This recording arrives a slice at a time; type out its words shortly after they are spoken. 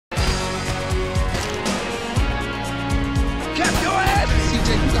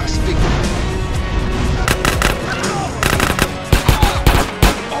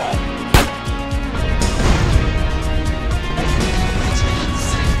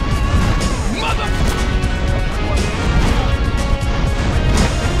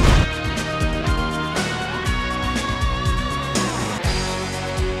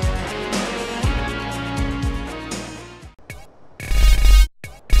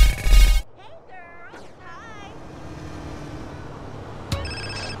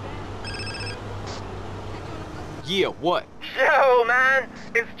Yeah, what? Yo, man,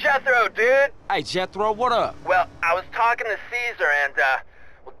 it's Jethro, dude. Hey, Jethro, what up? Well, I was talking to Caesar and,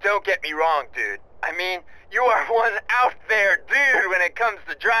 well, don't get me wrong, dude. I mean, you are one out there dude when it comes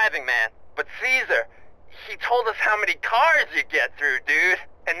to driving, man. But Caesar, he told us how many cars you get through, dude.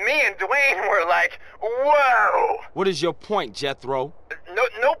 And me and Dwayne were like, whoa! What is your point, Jethro?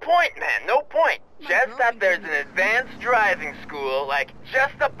 No point, man, no point. Just that there's an advanced driving school, like,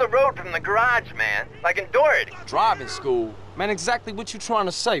 just up the road from the garage, man. Like in Doherty. Driving school? Man, exactly what you trying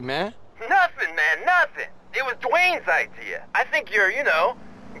to say, man? Nothing, man, nothing. It was Dwayne's idea. I think you're, you know,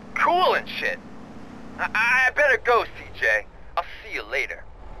 cool and shit. I better go, CJ. I'll see you later.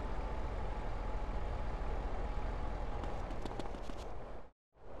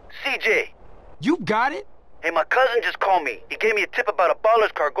 CJ. You got it? Hey, my cousin just called me. He gave me a tip about a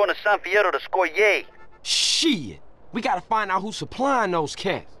baller's car going to San Fierro to score yay. Shit. We gotta find out who's supplying those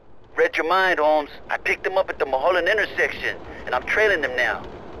cats. Read your mind, Holmes. I picked them up at the Mulholland intersection, and I'm trailing them now.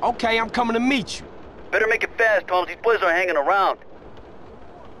 Okay, I'm coming to meet you. Better make it fast, Holmes. These boys aren't hanging around.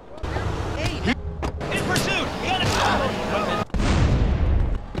 Hey! In pursuit! We got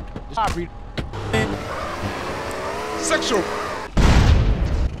it! Sexual!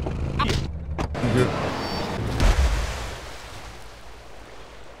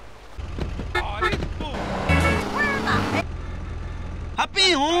 Hop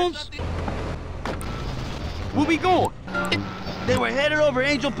in, Holmes! Where we going? They were headed over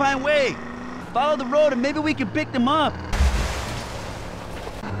Angel Pine Way. Follow the road and maybe we can pick them up.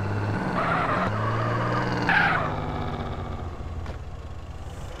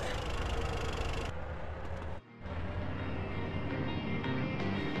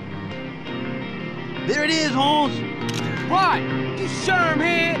 There it is, Holmes. Right. You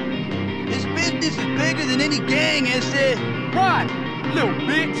Shermhead. This business is bigger than any gang, ese. Right. Little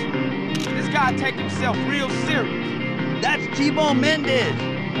bitch. This guy take himself real serious. That's T-Bone Mendez.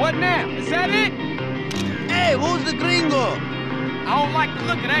 What now? Is that it? Hey, who's the gringo? I don't like the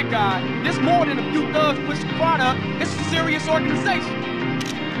look of that guy. This more than a few thugs pushing product. It's a serious organization.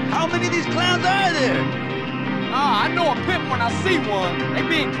 How many of these clowns are there? I know a pimp when I see one. They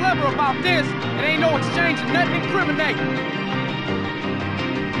being clever about this. It ain't no exchange of nothing incriminating.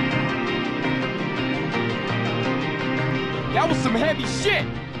 That was some heavy shit.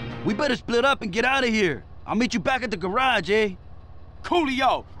 We better split up and get out of here. I'll meet you back at the garage, eh?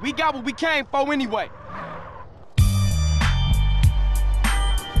 Coolio, we got what we came for anyway.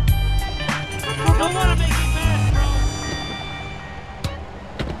 Don't wanna make you mad, bro.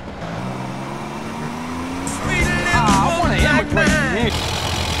 I wanna immigrate from here.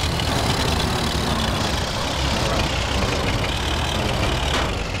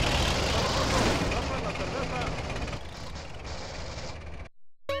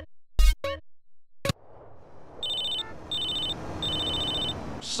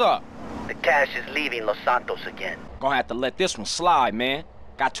 What's up? The cash is leaving Los Santos again. Gonna have to let this one slide, man.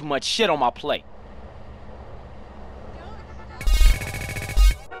 Got too much shit on my plate.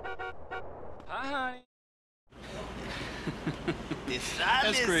 Hi, honey.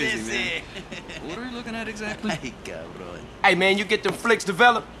 That's crazy, man. What are you looking at exactly? Ay, cabrón. Hey, man, you get them flicks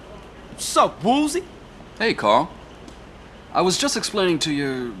developed? What's up, Woozy? Hey, Carl. I was just explaining to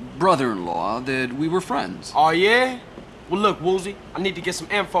your brother-in-law that we were friends. Oh, yeah? Well, look, Woozy, I need to get some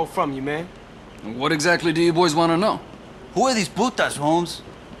info from you, man. What exactly do you boys want to know? Who are these putas, Holmes?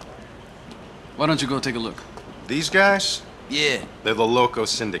 Why don't you go take a look? These guys? Yeah. They're the Loco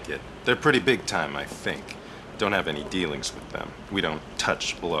Syndicate. They're pretty big time, I think. Don't have any dealings with them. We don't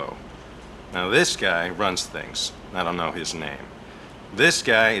touch blow. Now this guy runs things. I don't know his name. This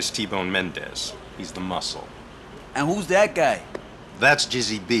guy is T-Bone Mendez. He's the muscle. And who's that guy? That's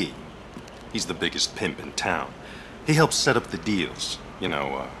Jizzy B. He's the biggest pimp in town. He helps set up the deals. You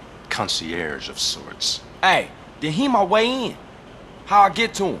know, concierge of sorts. Hey, then he my way in. How I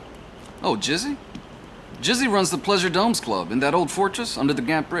get to him? Oh, Jizzy? Jizzy runs the Pleasure Domes Club in that old fortress under the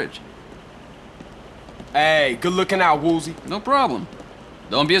Gant Bridge. Hey, good looking out, Woozy. No problem.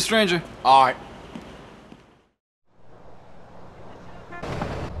 Don't be a stranger. All right.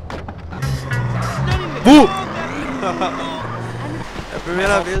 É a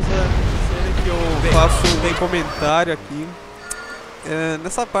primeira vez que eu faço um comentário aqui.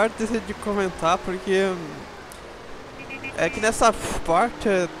 Nessa parte eu decidi comentar porque é que nessa parte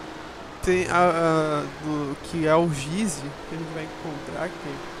tem do que é o Gizzy, que a gente vai encontrar,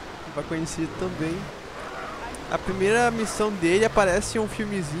 que vai conhecer também. A primeira missão dele aparece em um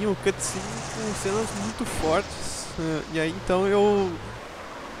filmezinho, um cutscene com cenas muito fortes. E aí então eu,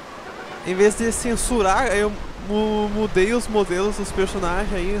 em vez de censurar, eu mudei os modelos dos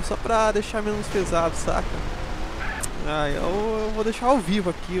personagens aí só pra deixar menos pesado, saca? Ah, eu vou deixar ao vivo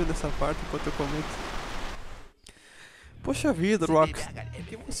aqui nessa parte enquanto eu comento. Poxa vida, Rock, por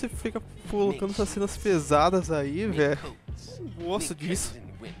que você fica colocando essas cenas pesadas aí, velho? Eu não gosto disso.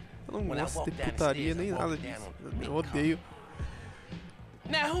 Eu não gosto de putaria nem nada disso. Eu odeio.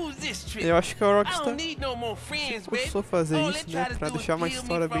 Eu acho que a Rockstar começou a fazer isso, né? Pra deixar uma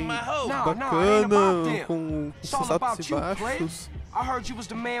história bem bacana, com seus altos e baixos. Um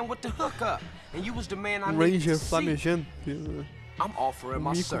Ranger flamejante. Um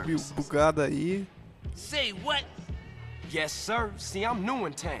mico bugado aí. Yes, sir. See, I'm new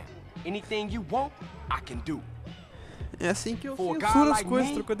in town. Anything you want, I can do. É assim que eu censuro as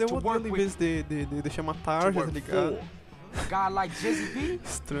coisas, trocando o modelo em vez de deixar uma tarja, tá ligado? A guy like Jizzy B?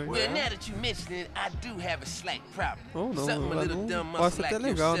 Estranho. Well, now that you mention it, I do have a slight problem. Oh, não, Something a little dumb pode muscle ser até like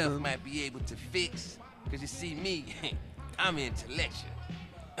legal, yourself né? might be able to fix. Cause you see me, I'm intellectual.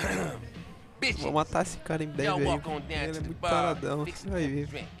 Bitches, Vou matar esse cara em breve y'all aí. walk on down Ele to é the muito bar, taradão, fix você vai me a ver.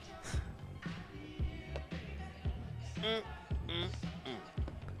 drink.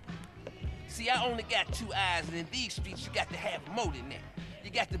 See, I only got 2 eyes, and in these streets, you got to have more than that.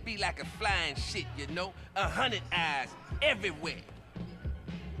 You got to be like a flying shit, you know? 100 eyes everywhere.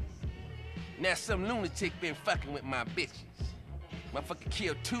 Now, some lunatic been fucking with my bitches. Motherfucker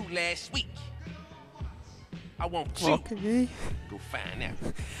killed 2 last week. I want you. Ok. Go find out.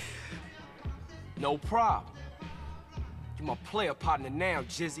 No problem. You my player partner now,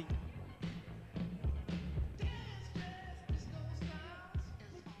 Jizzy.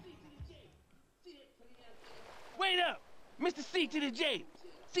 Wait up! Mr. C to the J.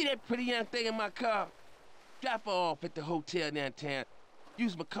 See that pretty young thing in my car? Drop her off at the hotel downtown.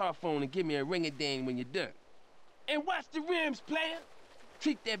 Use my car phone and give me a ring-a-ding when you're done. And watch the rims, player.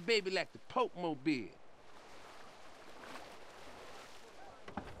 Treat that baby like the Pope Mobile.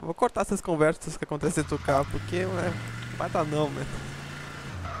 Eu vou cortar essas conversas que acontecem dentro do carro, porque não vai dar não, né?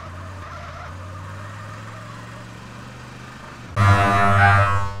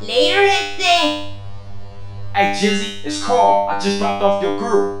 Later at day. Hey, Jizzy, it's Carl. I just dropped off your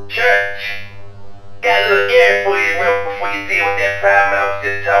girl. Church, got a little errand for you to run before you deal with that problem I was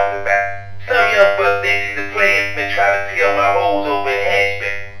just talking about. Some young buck thinks he's a player has been trying to peel my holes over in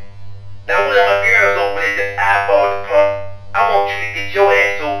Hatchback. Now one of my girls over there just eyeballed the pump. I want you to get your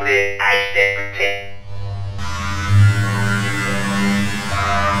ass over there, ice that protect.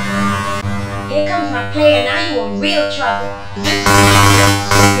 Here comes my player, now you in real trouble.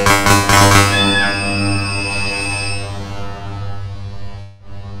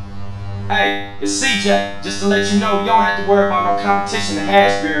 Hey, it's CJ. Just to let you know, you don't have to worry about no competition in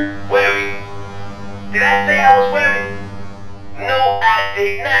Hasbury. Worried? Did I say I was worried? No, I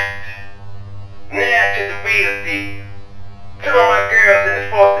did not. Now to the real deal. Some of my girls in the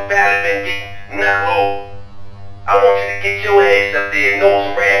Foster Valley been getting knocked over. I want you to get your ass up there and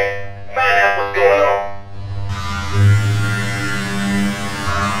nose around. Find out what's going on.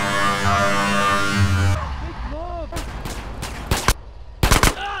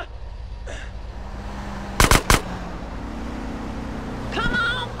 Come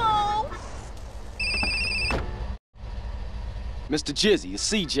on, folks. Mr. Jizzy, it's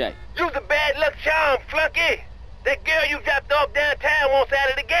CJ. You's a bad luck charm, flunky. That girl you dropped off downtown wants out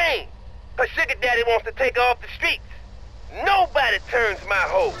of the game. Her sugar daddy wants to take her off the streets. Nobody turns my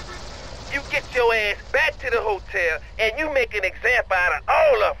hoe. You get your ass back to the hotel and you make an example out of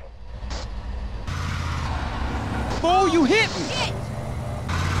all of them. Fool, you hit me!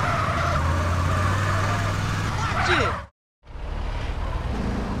 Watch it!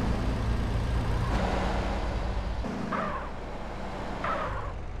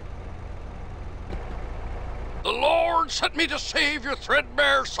 The Lord sent me to save your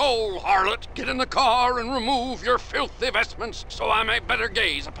threadbare soul, harlot. Get in the car and remove your filthy vestments, so I may better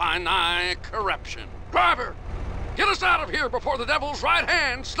gaze upon thy corruption. Driver, get us out of here before the devil's right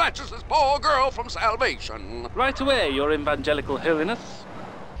hand snatches this poor girl from salvation. Right away, your evangelical holiness.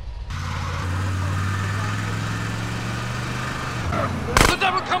 The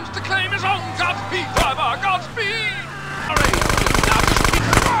devil comes to claim his own. Godspeed, driver, Godspeed! All right, now just keep...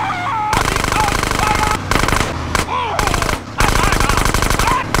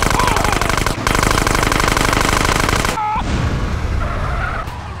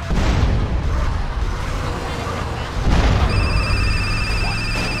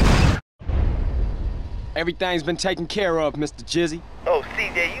 Everything's been taken care of, Mr. Jizzy. Oh,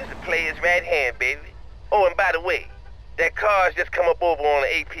 CJ, you's the player's right hand, baby. Oh, and by the way, that car's just come up over on the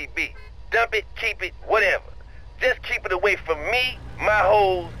APB. Dump it, keep it, whatever. Just keep it away from me, my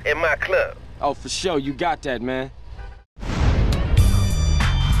hoes, and my club. Oh, for sure, you got that, man.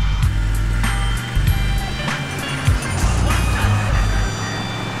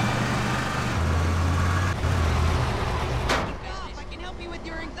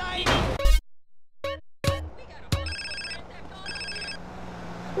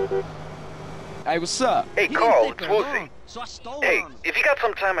 Hey, what's up? Hey, Carl, it's Woozy. Hey, if you got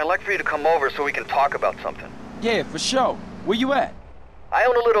some time, I'd like for you to come over so we can talk about something. Yeah, for sure. Where you at? I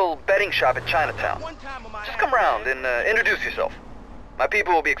own a little betting shop in Chinatown. Just come around and introduce yourself. My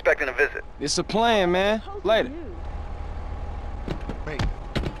people will be expecting a visit. It's a plan, man. Later.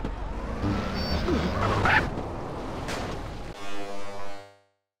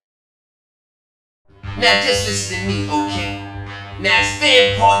 Now just listen to me, okay? Now it's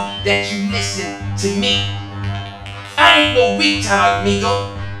very important that you listen to me. I ain't no retard,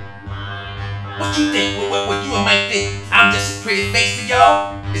 amigo. What you think? What you might think? I'm just a pretty face for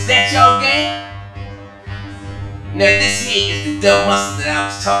y'all? Is that y'all game? Now this here is the dumb muscle that I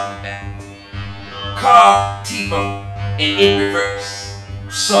was talking about. Carl, T-Bone, and in reverse.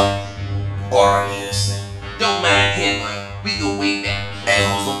 So, alright, yes. Don't mind him, man. We go way back.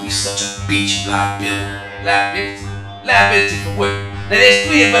 Animals don't be such a bitch liability. Liability? Liability for what? Now there's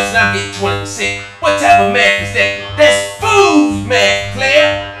 3 of us and I'm getting 20%. What type of math is that? That's food math,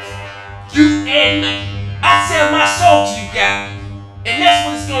 player. You and me. I sell my soul to you guys. And that's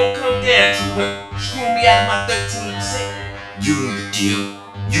what it's gonna come down to, huh? Screw me out of my 13%. You know the deal.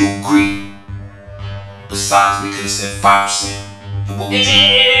 You agree. Besides, we could have said 5%. What?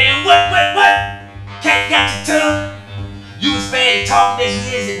 Cat got your tongue? You as bad at talking as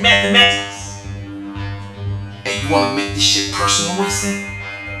you is at mathematics. Hey, you wanna make this shit personal, what is that?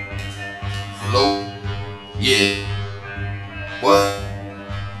 Hello? Yeah. What?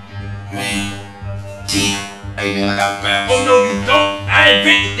 Man. Damn. Hey man, I got bounce. Oh no you don't. I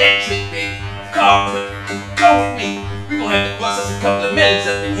invented that trick, baby. Come with me. We gonna have to bust us a couple of millions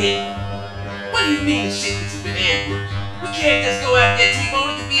up in here. What do you mean the shit has been ambushed? We can't just go out there,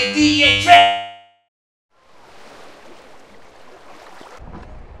 T-Bone. It could be a DEA trap.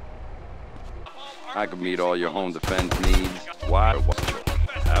 I could meet all your home defense needs. Why?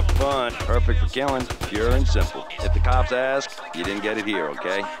 Have fun. Perfect for killing. Pure and simple. If the cops ask, you didn't get it here,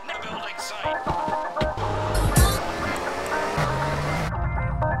 okay?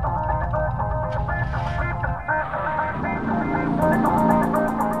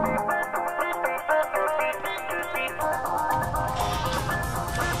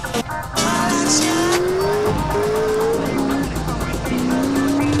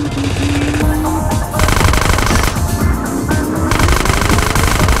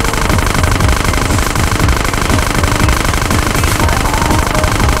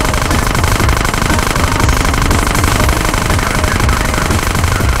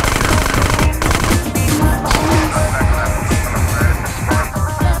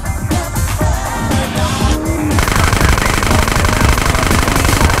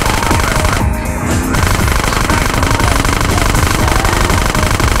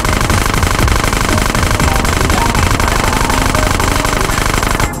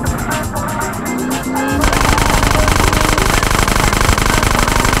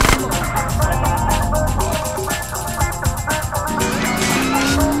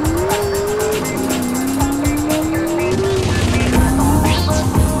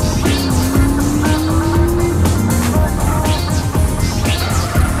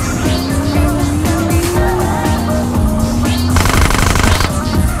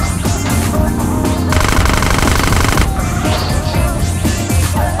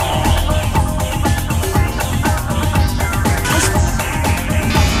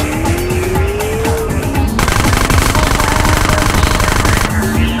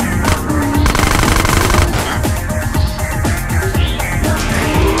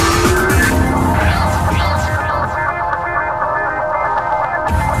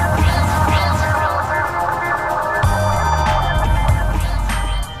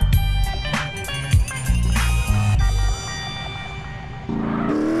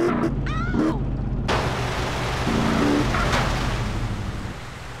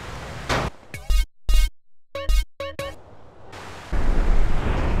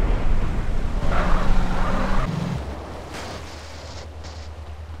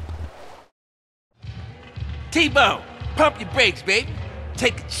 T-Bone, pump your brakes, baby.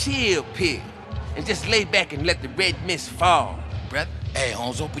 Take a chill pill and just lay back and let the red mist fall, brother. Hey,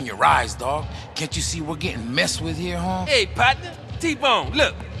 Holmes, open your eyes, dog. Can't you see we're getting messed with here, Holmes? Hey, partner. T-Bone,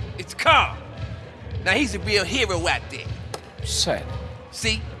 look. It's Carl. Now, he's a real hero out there. Sad.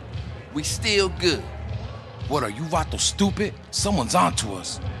 See? We still good. What, are you Vato stupid? Someone's onto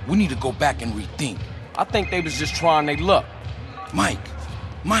us. We need to go back and rethink. I think they was just trying their luck. Mike,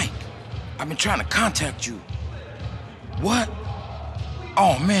 I've been trying to contact you. What?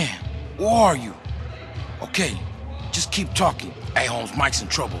 Oh, man, where are you? Okay, Just keep talking. Hey, Holmes, Mike's in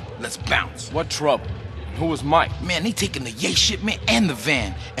trouble. Let's bounce. What trouble? Who was Mike? Man, they taking the Yay shipment and the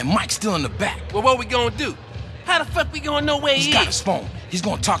van, and Mike's still in the back. Well, what we gonna do? How the fuck we gonna know where he is? He's got his phone. He's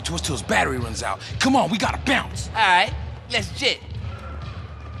gonna talk to us till his battery runs out. Come on, we gotta bounce. All right, let's jet.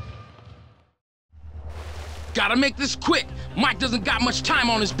 Gotta make this quick. Mike doesn't got much time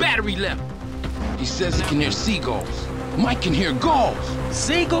on his battery left. He says he can hear seagulls. Mike can hear gulls.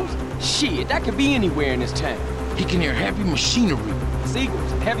 Seagulls? Shit, that could be anywhere in this town. He can hear heavy machinery.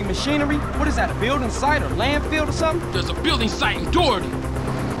 Seagulls? Heavy machinery? What is that, a building site or landfill or something? There's a building site in Doherty.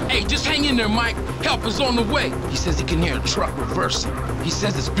 Hey, just hang in there, Mike. Help is on the way. He says he can hear a truck reversing. He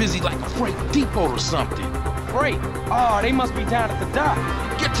says it's busy like a freight depot or something. Freight? Oh, they must be down at the dock.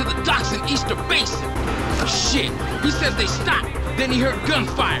 Get to the docks in Easter Basin. Shit, he says they stopped. Then he heard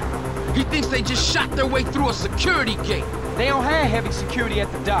gunfire. He thinks they just shot their way through a security gate. They don't have heavy security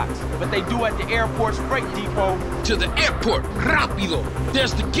at the docks, but they do at the airport's freight depot. To the airport, rapido.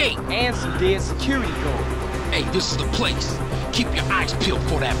 There's the gate. And some dead security guards. Hey, this is the place. Keep your eyes peeled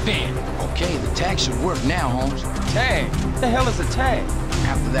for that van. Okay, the tag should work now, Holmes. Tag? What the hell is a tag?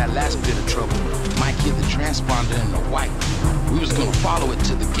 After that last bit of trouble, Mike hid the transponder in the white. We was gonna follow it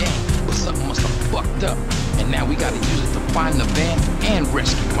to the gang, but something must have fucked up. And now we gotta use it to find the van and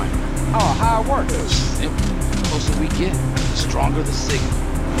rescue Mike. Oh, how it works? Simple. The closer we get, the stronger the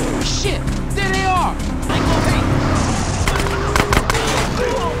signal. Shit! There they are! Hey!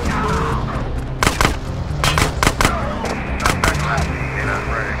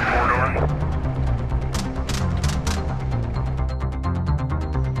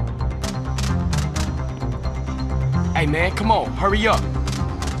 Hey man, come on, hurry up.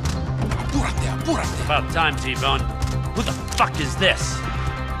 About time, T-Bone. Who the fuck is this?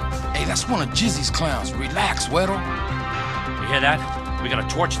 Hey, that's one of Jizzy's clowns. Relax, Weddle. You hear that? We gotta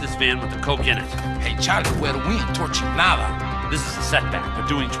torch this van with the coke in it. Hey, Charlie, Weddle, we ain't torching nada. This is a setback, but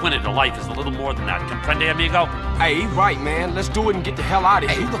doing twin into life is a little more than that. Comprende, amigo? Hey, he right, man. Let's do it and get the hell out of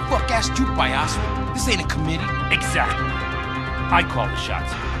here. Hey, who the fuck asked you, payaso? This ain't a committee. Exactly. I call the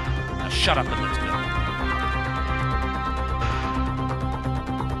shots. Now shut up and let's go.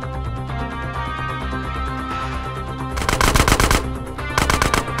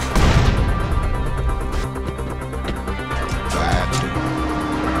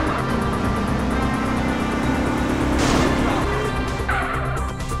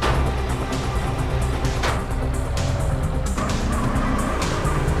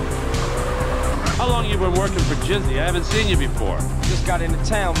 How long you been working for Jizzy? I haven't seen you before. Just got into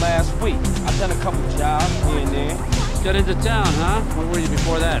town last week. I've done a couple jobs here and there. Just got into town, huh? Where were you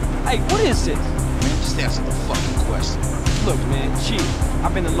before that? Hey, what is this? Man, just answer the fucking question. Look, man, chill.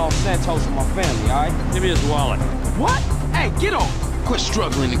 I've been in Los Santos with my family, all right? Give me his wallet. What? Hey, get off! Quit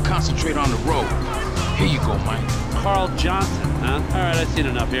struggling and concentrate on the road. Here you go, Mike. Carl Johnson, huh? All right, I've seen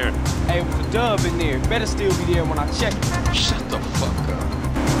enough here. Hey, with the dub in there, better still be there when I check it. Shut the fuck up.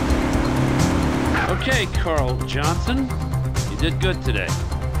 Okay, Carl Johnson. You did good today.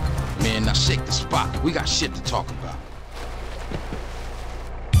 Man, now shake the spot. We got shit to talk about.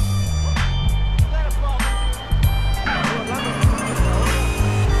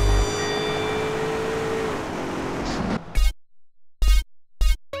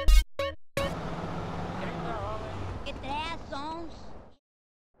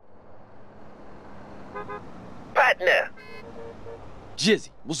 Partner! Jizzy,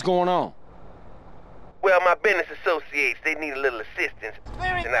 what's going on? Well, my business associates, they need a little assistance,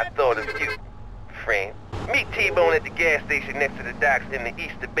 and I thought of you, friend. Meet T-Bone at the gas station next to the docks in the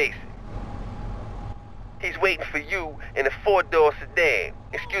Easter Basin. He's waiting for you in a 4-door sedan.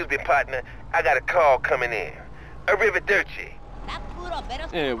 Excuse me, partner, I got a call coming in. Arrivederci.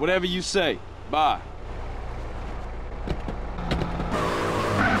 Yeah, whatever you say. Bye.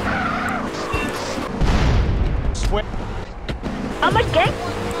 Swear. I'm a gang.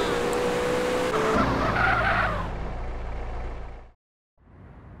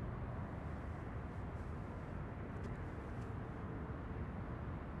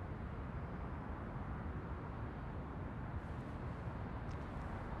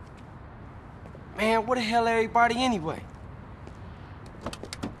 Man, where the hell everybody anyway?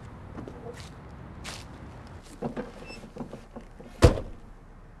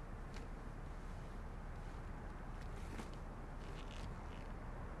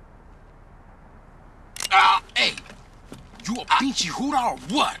 Hey, you a pinchy hooter or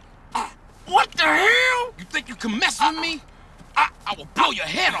what? What the hell? You think you can mess with me? I will blow your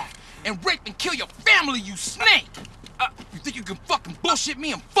head off and rape and kill your family, you snake! You think you can fucking bullshit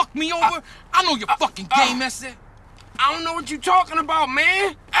me and fuck me over? I know your fucking game, that's it. I don't know what you're talking about,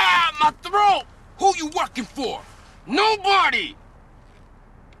 man. My throat! Who you working for? Nobody!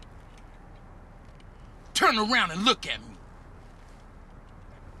 Turn around and look at me.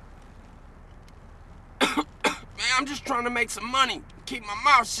 Man, I'm just trying to make some money. Keep my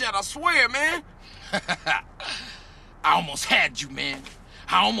mouth shut, I swear, man. I almost had you, man.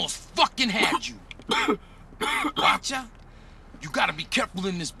 I almost fucking had you. Watch out. You gotta be careful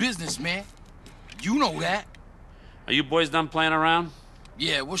in this business, man. You know that. Are you boys done playing around?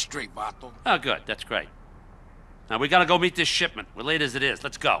 Yeah, we're straight, Vato. Oh, good. That's great. Now, we gotta go meet this shipment. We're late as it is.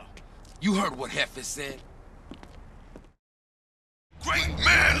 Let's go. You heard what Hefe said. Great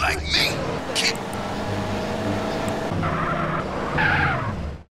man like me can't...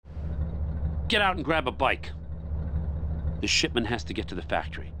 Get out and grab a bike. The shipment has to get to the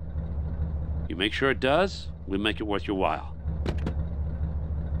factory. You make sure it does, we'll make it worth your while.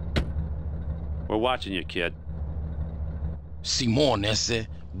 We're watching you, kid. Simone said,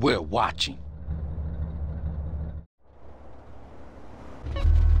 we're watching.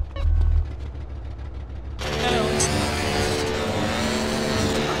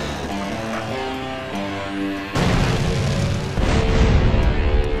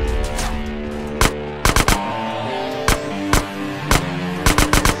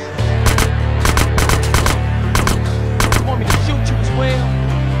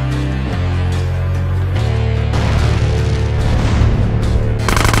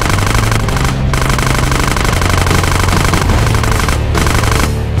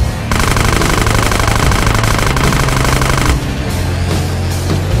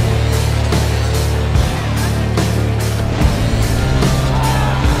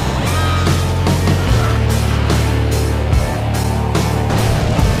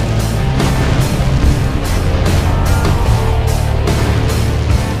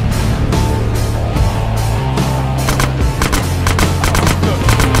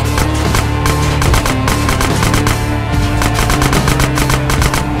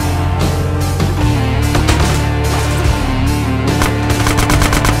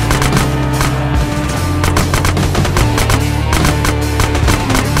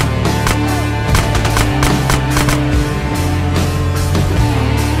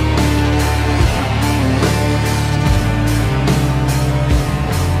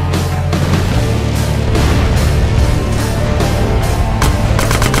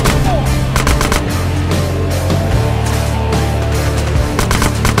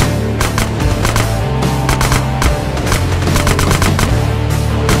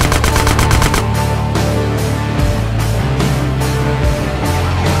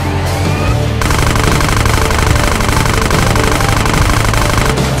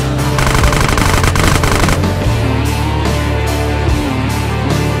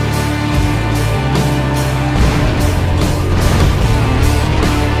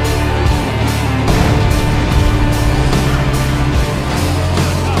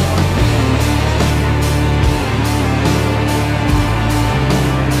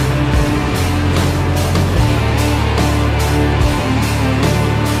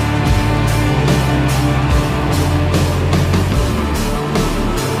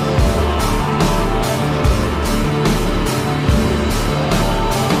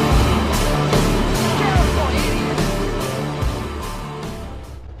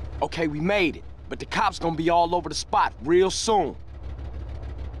 Okay, we made it, but the cops gonna be all over the spot real soon.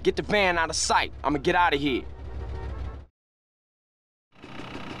 Get the van out of sight. I'ma get out of here.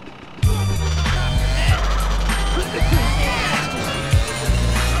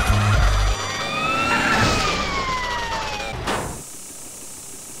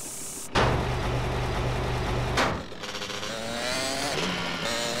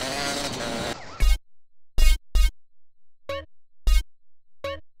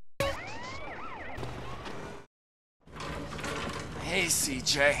 Hey,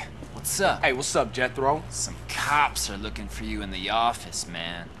 CJ. What's up? Hey, what's up, Jethro? Some cops are looking for you in the office,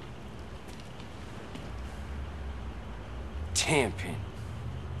 man. Tenpin.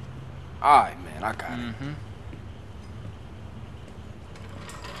 Alright, man, I got it.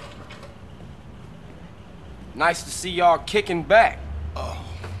 Nice to see y'all kicking back.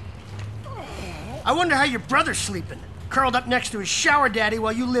 I wonder how your brother's sleeping. Curled up next to his shower daddy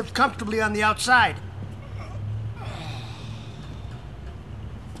while you lived comfortably on the outside.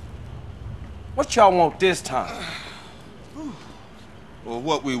 What y'all want this time? Well,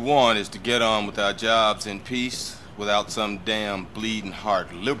 what we want is to get on with our jobs in peace without some damn bleeding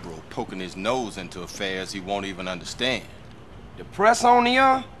heart liberal poking his nose into affairs he won't even understand. The press on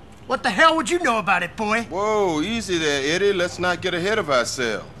you? What the hell would you know about it, boy? Whoa, easy there, Eddie. Let's not get ahead of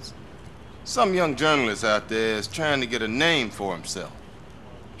ourselves. Some young journalist out there is trying to get a name for himself.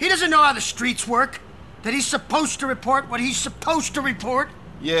 He doesn't know how the streets work. That he's supposed to report what he's supposed to report?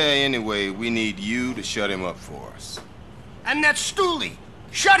 Yeah, anyway, we need you to shut him up for us. And that Stooley.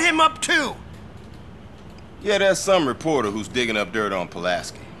 Shut him up too! Yeah, there's some reporter who's digging up dirt on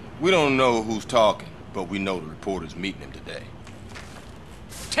Pulaski. We don't know who's talking, but we know the reporter's meeting him today.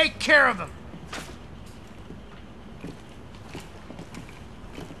 Take care of him.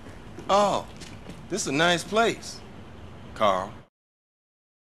 Oh, this is a nice place. Carl.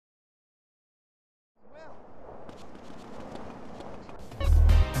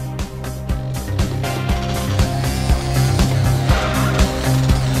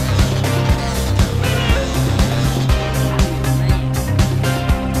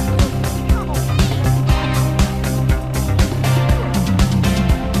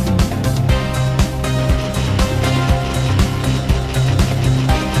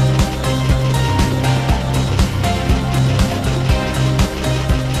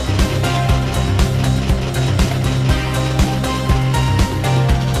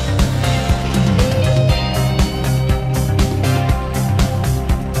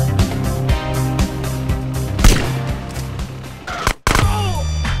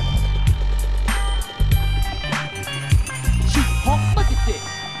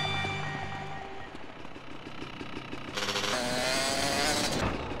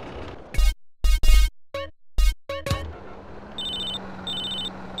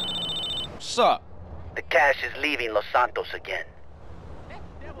 What's up? The cash is leaving Los Santos again.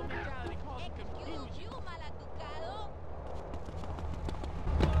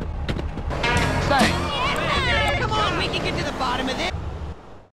 Thanks. Come on, we can get to the bottom of this.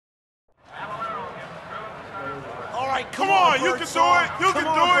 All right, come on, you can do it. You can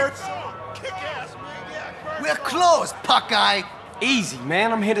do it. Kick ass, man. We're closed, Puckeye. Easy,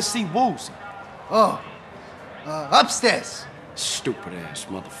 man. I'm here to see Woozy. Oh, upstairs. Stupid ass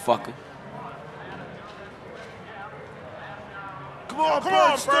motherfucker. Come on,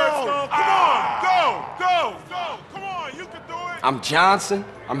 Birdstone. Come on, go. Come on, you can do it. I'm Johnson.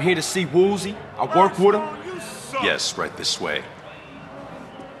 I'm here to see Woozy. I work with him. Yes, right this way.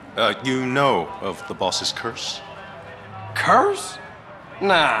 You know of the boss's curse? Curse?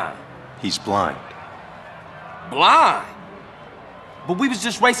 Nah. He's blind. Blind? But we was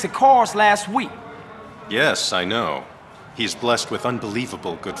just racing cars last week. Yes, I know. He's blessed with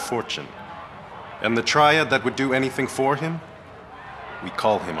unbelievable good fortune. And the triad that would do anything for him? We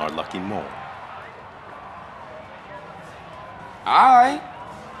call him our lucky mole. All right.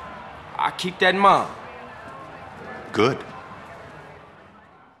 I'll keep that in mind. Good.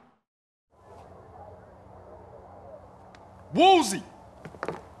 Woozy!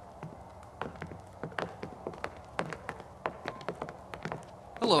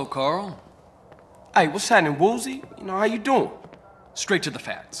 Hello, Carl. Hey, what's happening, Woozy? You know, how you doing? Straight to the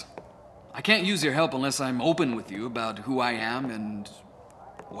facts. I can't use your help unless I'm open with you about who I am and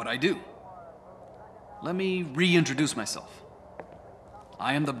what I do. Let me reintroduce myself.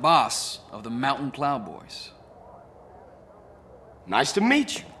 I am the boss of the Mountain Plowboys. Nice to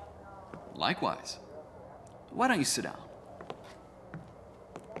meet you. Likewise. Why don't you sit down?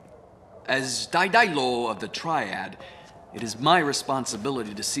 As Daidai-lo of the Triad, it is my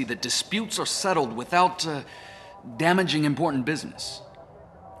responsibility to see that disputes are settled without damaging important business.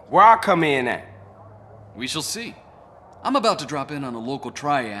 Where I come in at? We shall see. I'm about to drop in on a local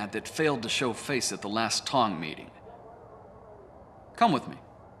triad that failed to show face at the last Tong meeting. Come with me,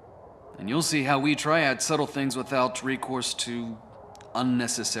 and you'll see how we triads settle things without recourse to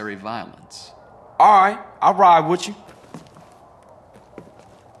unnecessary violence. All right, I'll ride with you.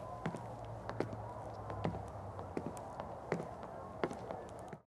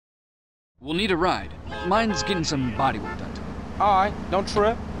 We'll need a ride. Mine's getting some body work done to it. All right, don't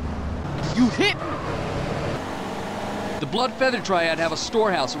trip. You hit me! The Blood Feather Triad have a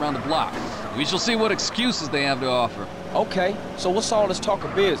storehouse around the block. We shall see what excuses they have to offer. Okay, so what's all this talk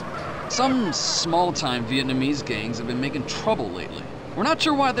of business? Some small-time Vietnamese gangs have been making trouble lately. We're not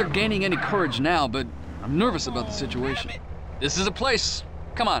sure why they're gaining any courage now, but I'm nervous about the situation. This is a place.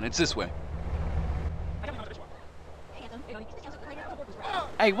 Come on, it's this way.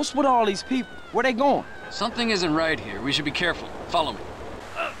 Hey, what's with all these people? Where they going? Something isn't right here. We should be careful. Follow me.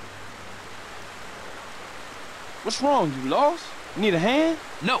 What's wrong? You lost? You need a hand?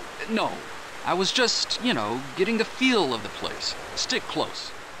 No. I was just, getting the feel of the place. Stick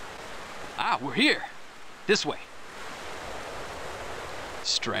close. Ah, we're here. This way.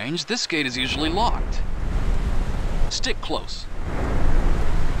 Strange, this gate is usually locked. Stick close.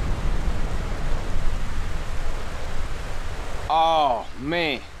 Oh,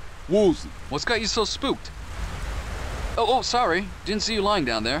 man. Woozy. What's got you so spooked? Oh, sorry. Didn't see you lying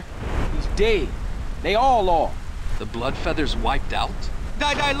down there. He's dead. They all are. The Bloodfeather's wiped out?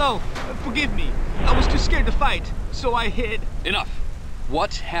 Die low. Forgive me. I was too scared to fight, so I hid. Enough.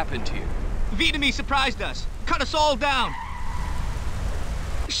 What happened to you? Vietnamese surprised us. Cut us all down.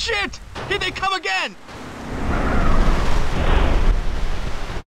 Shit! Here they come again!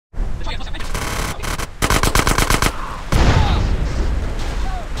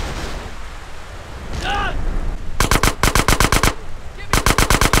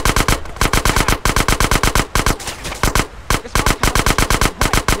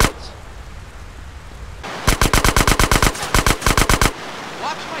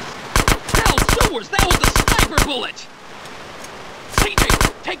 That was the sniper bullet!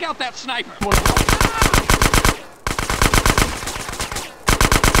 CJ, take out that sniper!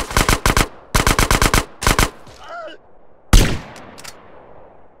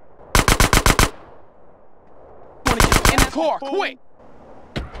 In the car, quick!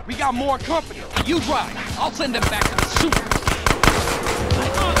 We got more company. You drive. I'll send them back to the sewer.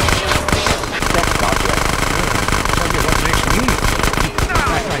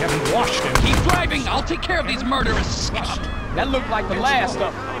 I haven't watched him. Keep driving. I'll take care of these murderous scum. That looked like the last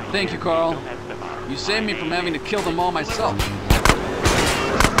of them. Thank you, Carl. You saved me from having to kill them all myself.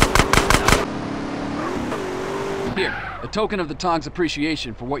 Here, a token of the Tong's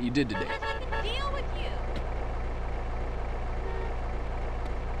appreciation for what you did today.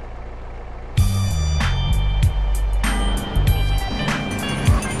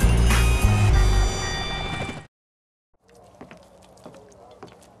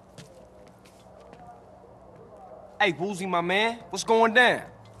 Hey, Woozy, my man, what's going down?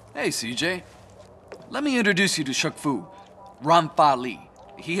 Hey, CJ. Let me introduce you to Shuk Fu, Ramfa Lee.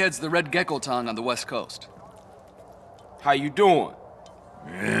 He heads the Red Gecko Tong on the West Coast. How you doing?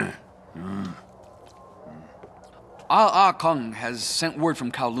 Ah Kong has sent word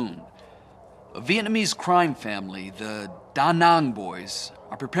from Kowloon. A Vietnamese crime family, the Da Nang boys,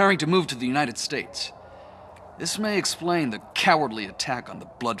 are preparing to move to the United States. This may explain the cowardly attack on the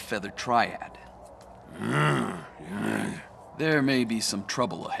Bloodfeather Triad. There may be some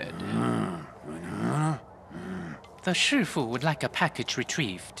trouble ahead. The Shifu would like a package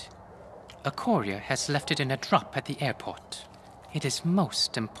retrieved. A courier has left it in a drop at the airport. It is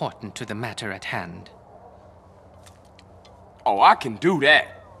most important to the matter at hand. Oh, I can do that.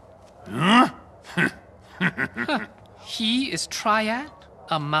 He is Triad?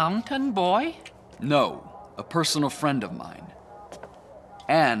 A mountain boy? No, a personal friend of mine.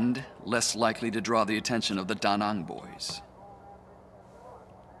 And less likely to draw the attention of the Da Nang boys.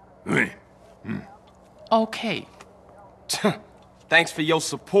 Okay. Thanks for your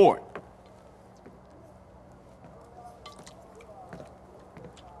support.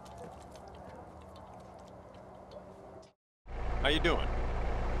 How you doing?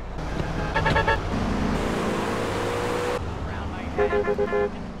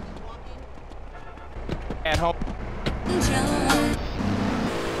 At home.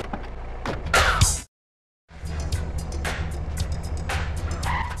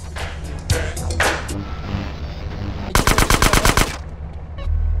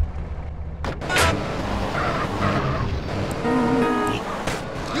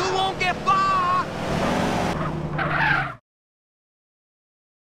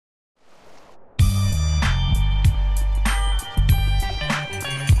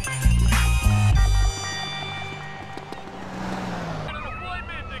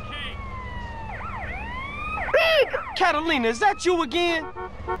 Catalina, is that you again?